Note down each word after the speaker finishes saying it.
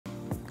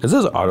Is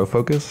this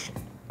autofocus?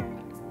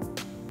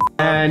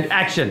 And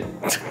action.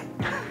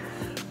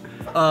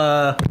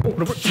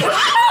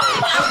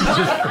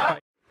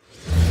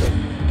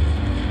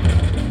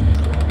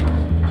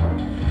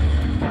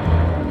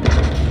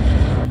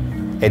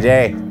 Hey,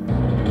 Jay.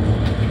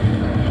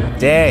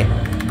 Jay.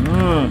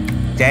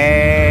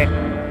 Jay.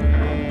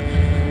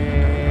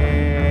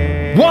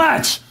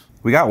 What?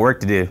 We got work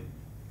to do.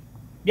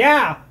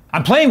 Yeah,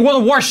 I'm playing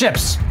World of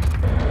Warships.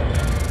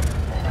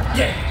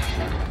 Yeah.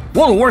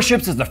 World of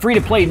Warships is the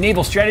free-to-play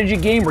naval strategy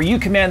game where you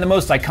command the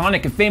most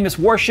iconic and famous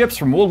warships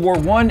from World War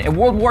I and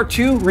World War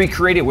II,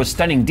 recreated with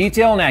stunning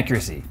detail and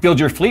accuracy. Build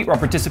your fleet while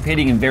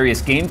participating in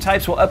various game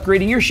types while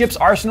upgrading your ship's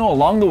arsenal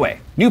along the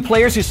way. New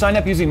players who sign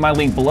up using my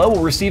link below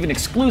will receive an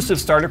exclusive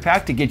starter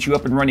pack to get you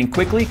up and running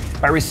quickly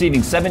by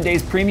receiving 7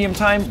 days premium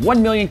time,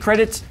 1 million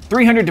credits,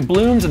 300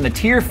 doubloons, and the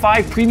Tier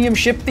 5 premium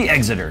ship, the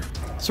Exeter.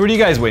 So what are you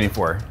guys waiting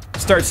for?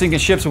 Start sinking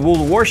ships with World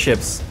of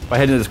Warships by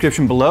heading to the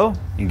description below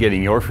and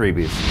getting your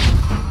freebies.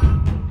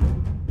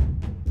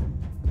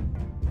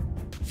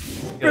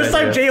 First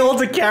time Jay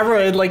holds a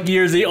camera in like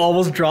years, he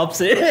almost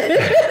drops it. We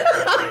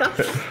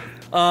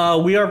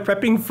are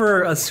prepping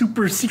for a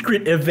super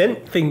secret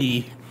event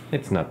thingy.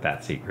 It's not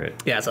that secret.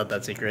 Yeah, it's not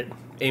that secret.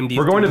 AMD.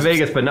 We're going to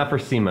Vegas, but not for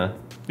SEMA.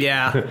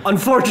 Yeah,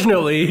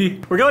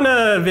 unfortunately. We're going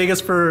to Vegas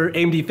for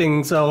AMD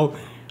thing, so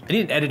I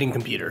need an editing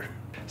computer.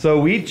 So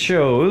we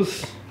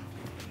chose,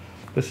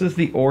 this is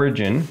the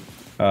Origin.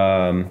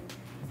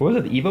 What was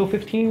it, the Evo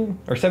 15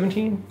 or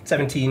 17?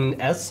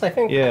 17S, I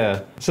think.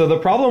 Yeah. So the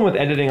problem with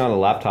editing on a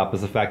laptop is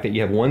the fact that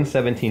you have one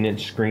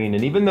 17-inch screen,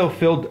 and even though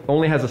Phil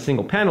only has a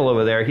single panel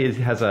over there, he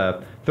has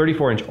a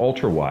 34-inch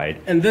ultra wide.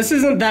 And this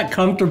isn't that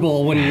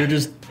comfortable when you're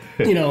just,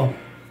 you know,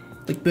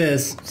 like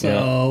this.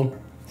 So. Yeah.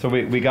 So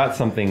we got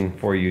something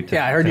for you to.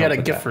 Yeah, I heard you had a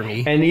gift that for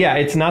me. And yeah,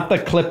 it's not the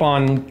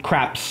clip-on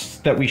craps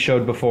that we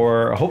showed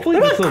before. Hopefully,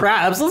 they're not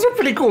craps. Those are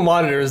pretty cool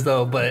monitors,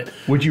 though. But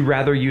would you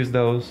rather use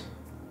those?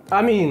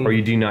 I mean, or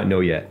you do not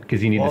know yet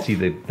because you need to see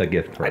the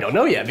gift first. I don't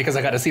know yet because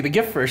I got to see the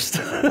gift first.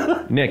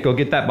 Nick, go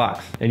get that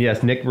box. And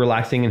yes, Nick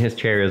relaxing in his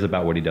chair is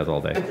about what he does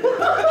all day.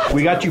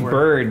 We got you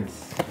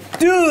birds.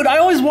 Dude, I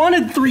always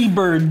wanted 3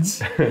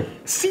 birds.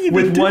 See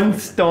with 1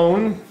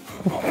 stone.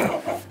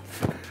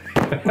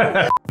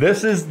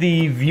 This is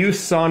the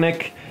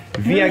ViewSonic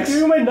VX.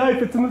 Give me my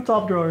knife, it's in the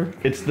top drawer.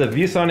 It's the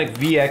ViewSonic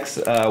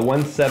VX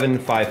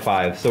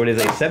 1755. So it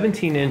is a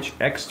 17-inch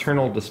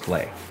external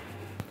display.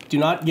 Do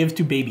not give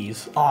to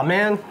babies. Aw,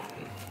 man.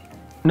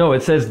 No,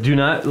 it says do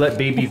not let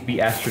babies be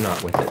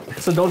astronaut with it.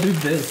 So don't do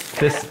this.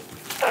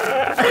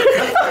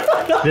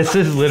 This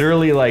is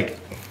literally like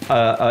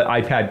an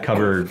iPad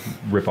cover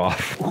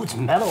ripoff. Ooh, it's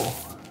metal.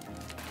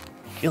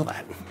 Feel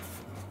that.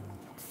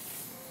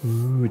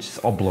 Ooh, it's just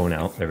all blown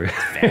out.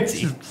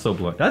 Fancy. It's so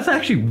blown. That's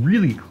actually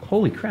really,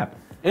 holy crap.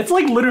 It's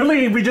like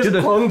literally, we just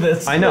cloned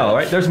this. I know,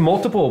 right? There's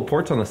multiple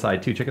ports on the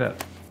side too. Check it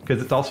out. Because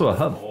it's also a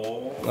hub.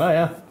 Oh,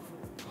 yeah.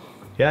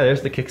 Yeah,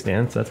 there's the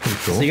kickstand, so that's pretty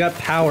cool. So you got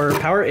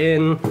power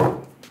in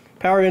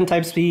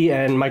Type-C,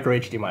 and micro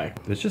HDMI.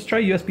 Let's just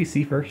try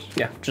USB-C first.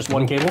 Yeah, just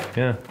 1 cable.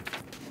 Yeah.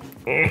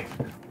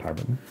 Power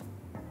button.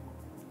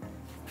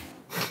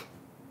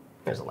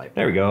 There's a light.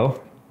 There we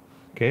go.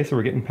 Okay, so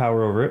we're getting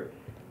power over it.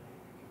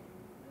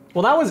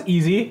 Well, that was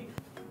easy.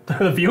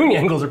 The viewing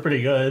angles are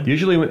pretty good.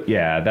 Usually,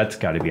 yeah, that's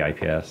got to be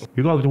IPS.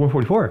 You go up to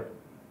 144.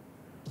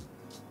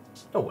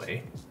 No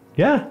way.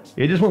 Yeah,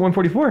 it just went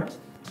 144.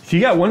 So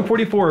you got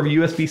 144 of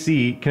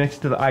USB-C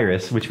connected to the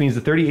Iris, which means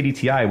the 3080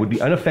 Ti would be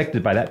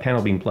unaffected by that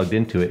panel being plugged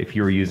into it if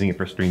you were using it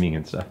for streaming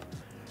and stuff.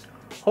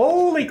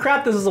 Holy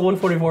crap, this is a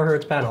 144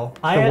 hertz panel.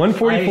 So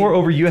 144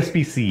 over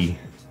USB-C.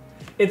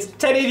 It's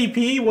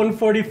 1080p,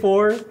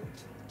 144.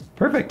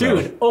 Perfect,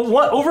 dude.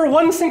 Over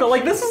one single,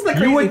 like this is the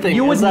crazy thing.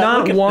 You would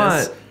not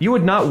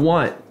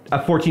want a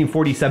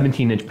 1440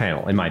 17-inch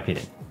panel, in my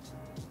opinion.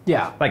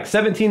 Yeah. Like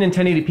 17 and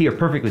 1080p are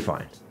perfectly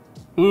fine.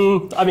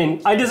 I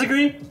mean, I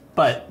disagree,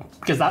 but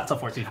because that's a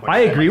 1440.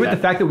 I agree with the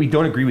fact that we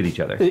don't agree with each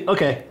other.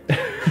 Okay,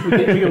 we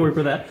can work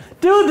with that.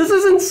 Dude, this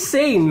is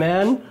insane,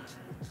 man.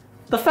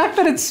 The fact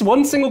that it's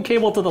 1 single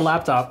cable to the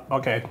laptop.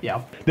 Okay,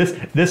 yeah.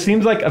 This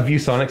seems like a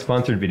ViewSonic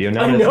sponsored video.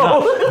 Now, I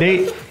know.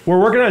 They were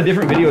working on a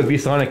different video with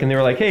ViewSonic, and they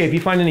were like, "Hey, if you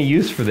find any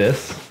use for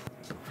this."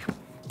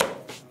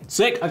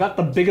 Sick! I got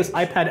the biggest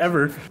iPad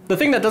ever. The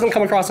thing that doesn't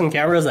come across on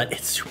camera is that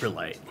it's super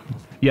light.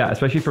 Yeah,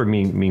 especially for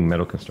me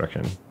metal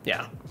construction.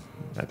 Yeah.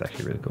 That's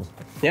actually really cool.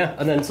 Yeah,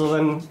 and then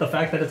the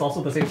fact that it's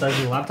also the same size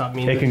as the laptop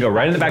means it can go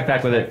right in the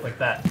backpack with it. Like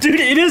that.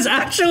 Dude, it is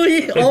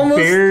actually almost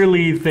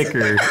barely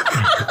thicker.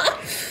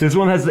 This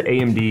one has the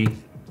AMD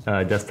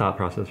desktop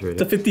processor.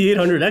 It's a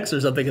 5800X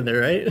or something in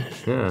there, right?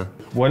 Yeah.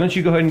 Why don't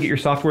you go ahead and get your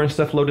software and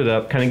stuff loaded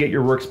up, kind of get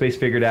your workspace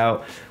figured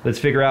out. Let's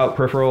figure out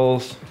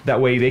peripherals.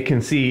 That way they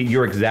can see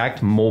your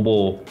exact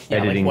mobile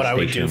editing like what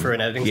station. I would do for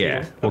an editing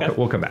station. Yeah,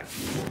 we'll come back.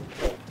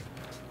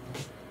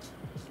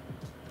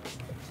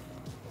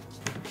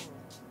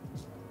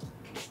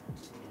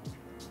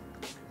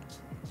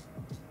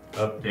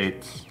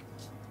 Updates.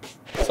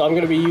 So I'm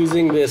going to be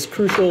using this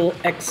Crucial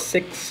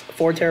X6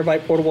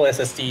 4TB portable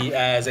SSD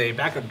as a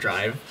backup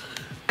drive.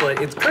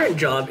 but its current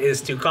job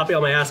is to copy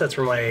all my assets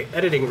from my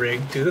editing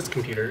rig to this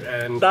computer,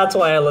 and that's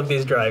why I love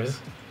these drives.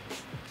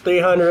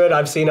 300,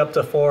 I've seen up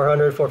to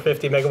 400,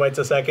 450 megabytes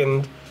a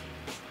second.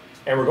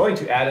 And we're going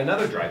to add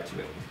another drive to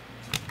it,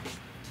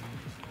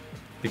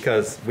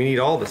 because we need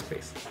all the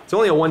space. It's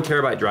only a 1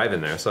 terabyte drive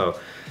in there, so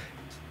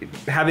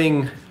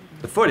having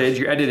the footage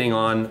you're editing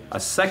on a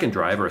second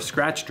drive or a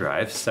scratch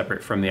drive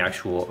separate from the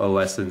actual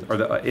OS or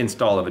the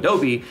install of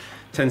Adobe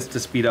tends to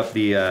speed up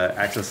the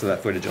access to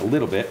that footage a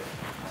little bit.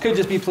 Could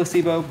just be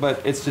placebo,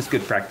 but it's just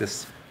good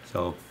practice.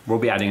 So we'll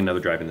be adding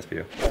another drive in this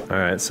video. All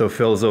right, so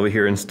Phil's over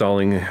here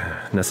installing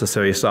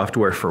necessary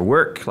software for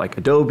work, like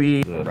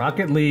Adobe.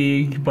 Rocket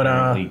League,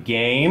 but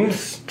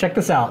games. check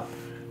this out.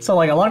 So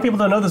like a lot of people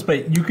don't know this,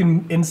 but you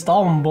can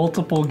install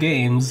multiple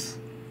games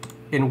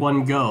in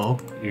one go.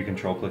 You're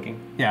control clicking?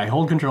 Yeah, I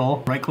hold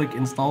control, right click,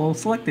 install,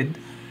 selected.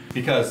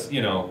 Because,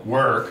 you know,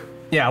 work.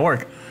 Yeah,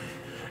 work.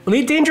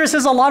 Elite Dangerous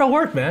is a lot of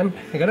work, man.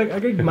 I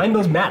gotta mind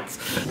those mats.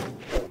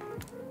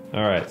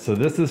 All right, so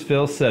this is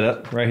Phil's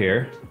setup right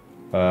here.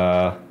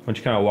 Why don't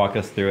you kind of walk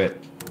us through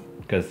it?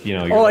 Because, you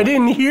know, you're... Oh, I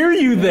didn't hear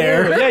you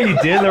there. Yeah, you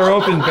did. They're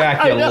open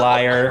back, you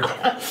liar.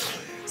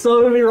 So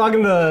I'm gonna be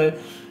rocking the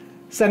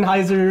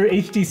Sennheiser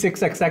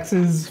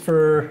HD6XXs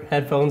for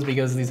headphones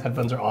because these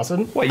headphones are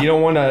awesome. What, you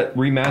don't want to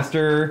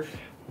remaster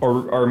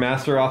or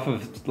master off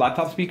of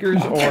laptop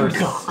speakers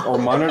or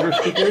monitor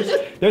speakers?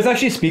 There's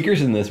actually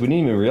speakers in this. We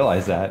didn't even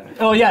realize that.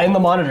 Oh yeah, in the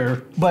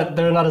monitor, but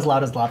they're not as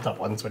loud as laptop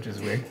ones, which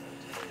is weird.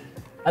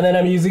 And then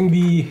I'm using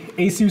the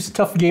Asus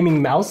Tough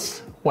Gaming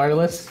mouse,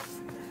 wireless,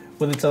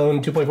 with its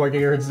own 2.4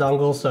 gigahertz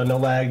dongle, so no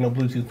lag, no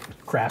Bluetooth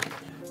crap.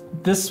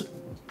 This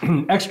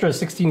extra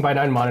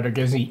 16:9 monitor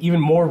gives me even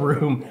more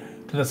room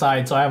to the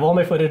side, so I have all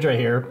my footage right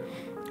here.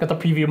 Got the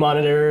preview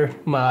monitor,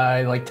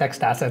 my like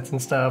text assets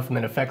and stuff, and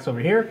then effects over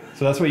here.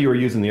 So that's what you were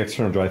using the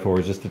external drive for,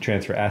 was just to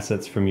transfer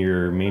assets from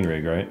your main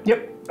rig, right?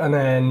 Yep. And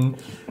then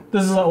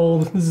this is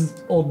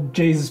old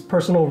Jay's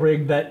personal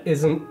rig that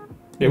isn't.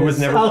 It was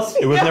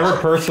never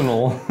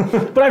personal.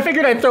 But I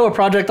figured I'd throw a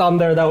project on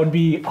there that would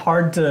be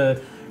hard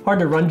to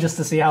run just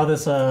to see how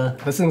this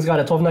thing's got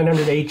a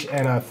 12900H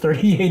and a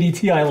 3080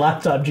 Ti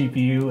laptop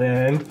GPU,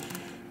 and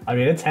I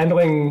mean it's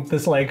handling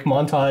this like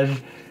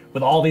montage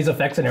with all these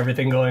effects and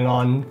everything going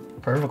on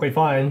perfectly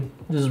fine.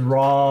 Just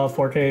raw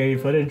 4K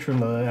footage from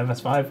the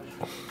MS5.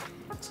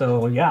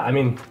 So yeah, I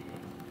mean,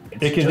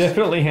 it can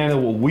definitely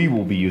handle what we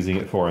will be using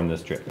it for in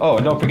this trip. Oh,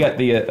 and don't forget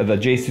the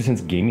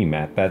J2Sense gaming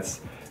mat.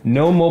 That's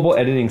no mobile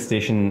editing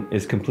station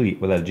is complete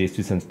without a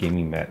J2Sense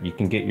gaming mat. You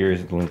can get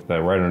yours linked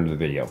right under the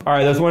video. All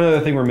right, there's one other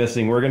thing we're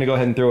missing. We're gonna go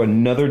ahead and throw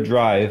another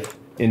drive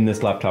in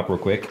this laptop real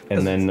quick,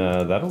 and then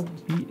that'll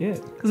be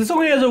it. Because this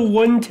only has a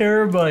 1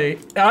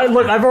 terabyte.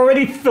 Look, I've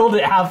already filled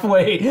it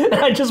halfway. And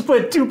I just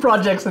put 2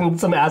 projects and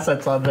some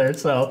assets on there,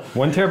 so.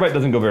 1 terabyte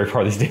doesn't go very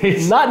far these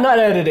days. Not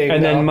editing.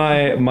 And no. then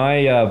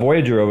my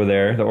Voyager over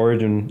there, the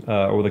Origin,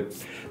 or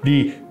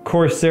the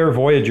Corsair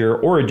Voyager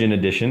Origin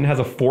Edition has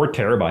a 4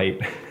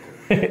 terabyte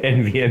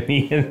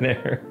NVMe in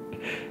there.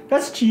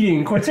 That's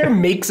cheating. Corsair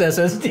makes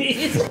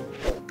SSDs.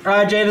 All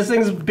right, Jay, this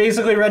thing's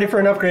basically ready for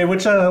an upgrade.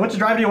 Which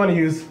drive do you want to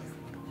use?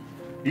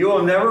 You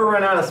will never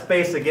run out of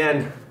space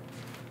again,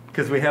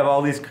 because we have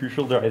all these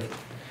crucial drives.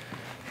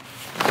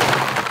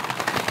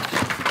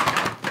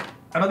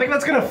 I don't think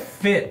that's gonna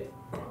fit.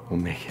 We'll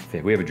make it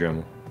fit. We have a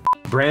Dremel.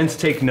 Brands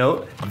take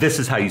note. This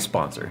is how you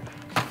sponsor.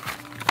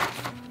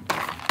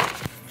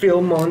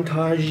 Film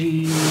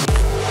montage.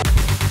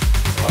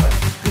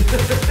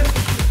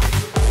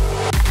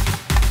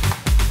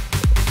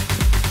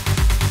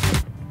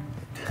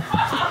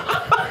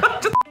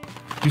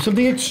 Do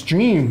something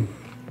extreme.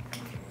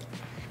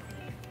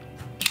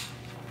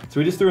 So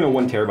we just threw in a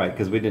 1 terabyte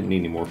because we didn't need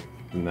any more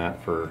than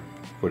that for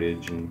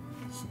footage and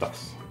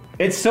stuff.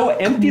 It's so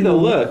empty though,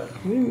 look.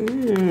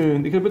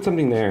 They could put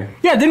something there.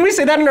 Yeah, didn't we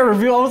say that in our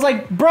review? I was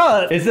like,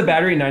 bruh. Is the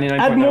battery 99.9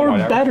 add more watt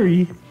hour?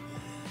 battery.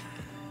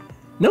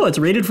 No, it's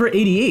rated for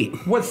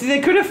 88. What? See, they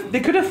could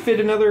have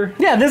fit another.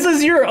 Yeah, this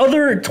is your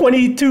other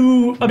 12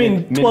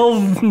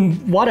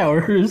 watt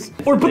hours.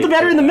 Or put the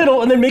battery in the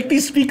middle and then make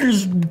these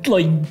speakers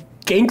like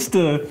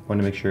gangsta.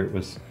 Wanted to make sure it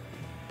was.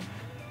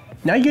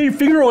 Now you get your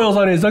finger oils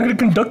on it. It's not gonna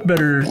conduct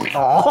better.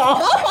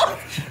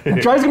 The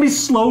drive's gonna be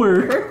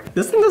slower.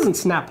 This thing doesn't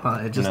snap, huh?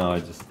 It just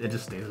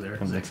stays there. I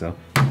don't think so.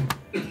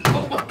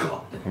 Oh my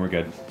god. And we're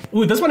good.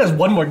 Ooh, this one has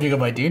 1 more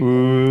gigabyte, dude.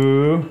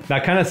 Ooh. Now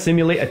kind of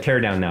simulate a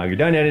teardown now. You're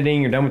done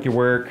editing, you're done with your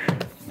work.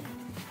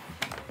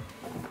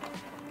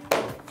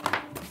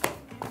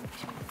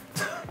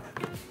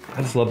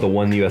 I just love the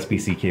one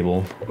USB-C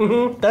cable.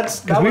 Mm-hmm.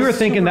 Because we were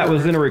thinking that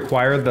was gonna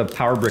require the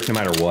power brick no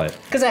matter what.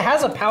 Because it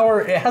has a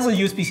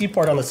USB-C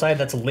port on the side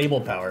that's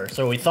labeled power,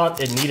 so we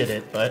thought it needed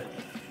it, but.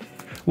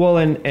 Well,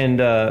 and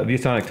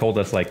ViewSonic told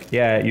us like,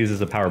 yeah, it uses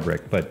a power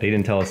brick, but they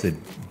didn't tell us it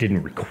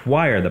didn't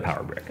require the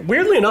power brick.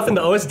 Weirdly enough, in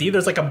the OSD,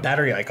 there's like a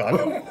battery icon.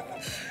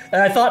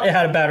 And I thought it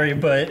had a battery,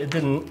 but it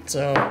didn't,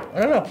 so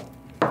I don't know.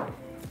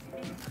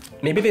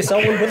 Maybe they sell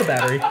one with a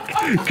battery.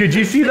 Could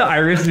you see the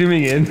iris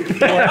zooming in?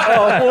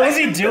 What was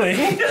he doing?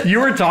 You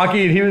were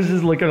talking and he was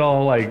just looking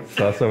all like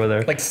sus over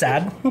there. Like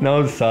sad?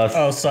 No, sus.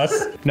 Oh,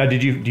 sus. Now, do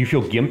you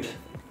feel gimped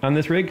on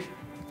this rig?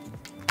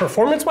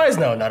 Performance-wise,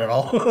 no, not at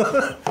all.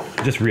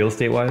 Just real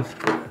estate-wise?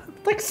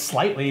 Like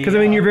slightly. Because I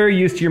mean, you're very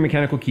used to your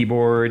mechanical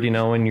keyboard, you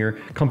know, and your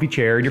comfy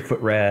chair and your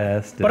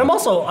footrest. But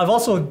I've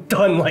also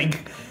done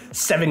like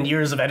 7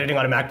 years of editing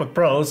on a MacBook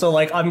Pro, so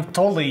like I'm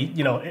totally,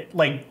 you know,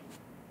 like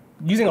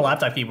using a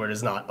laptop keyboard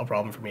is not a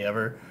problem for me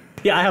ever.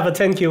 Yeah, I have a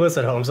 10 keyless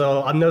at home,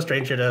 so I'm no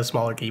stranger to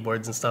smaller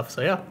keyboards and stuff.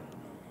 So yeah,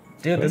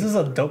 dude, this is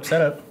a dope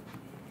setup.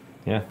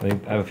 Yeah, I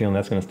have a feeling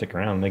that's going to stick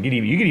around. Like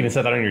you could even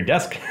set that on your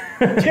desk.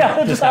 Yeah,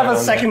 we'll just have a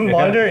second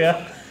monitor.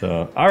 Yeah.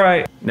 So, all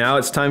right. Now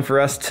it's time for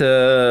us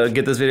to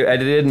get this video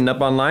edited and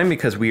up online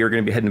because we are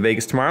going to be heading to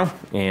Vegas tomorrow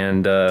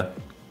and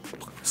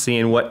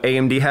seeing what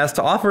AMD has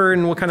to offer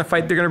and what kind of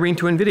fight they're going to bring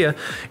to NVIDIA.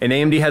 And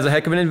AMD has a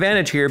heck of an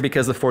advantage here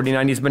because the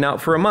 4090's been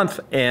out for a month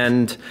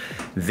and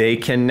they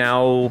can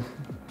now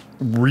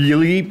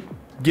really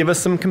give us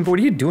some. What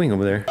are you doing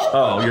over there?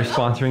 Oh, you're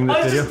sponsoring this video?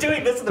 I was just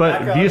doing this in the but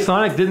background.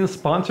 ViewSonic didn't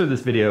sponsor this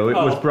video. It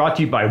was brought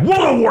to you by World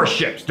of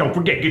Warships. Don't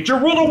forget, get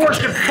your World of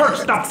Warships perk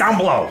stuff down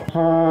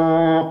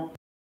below.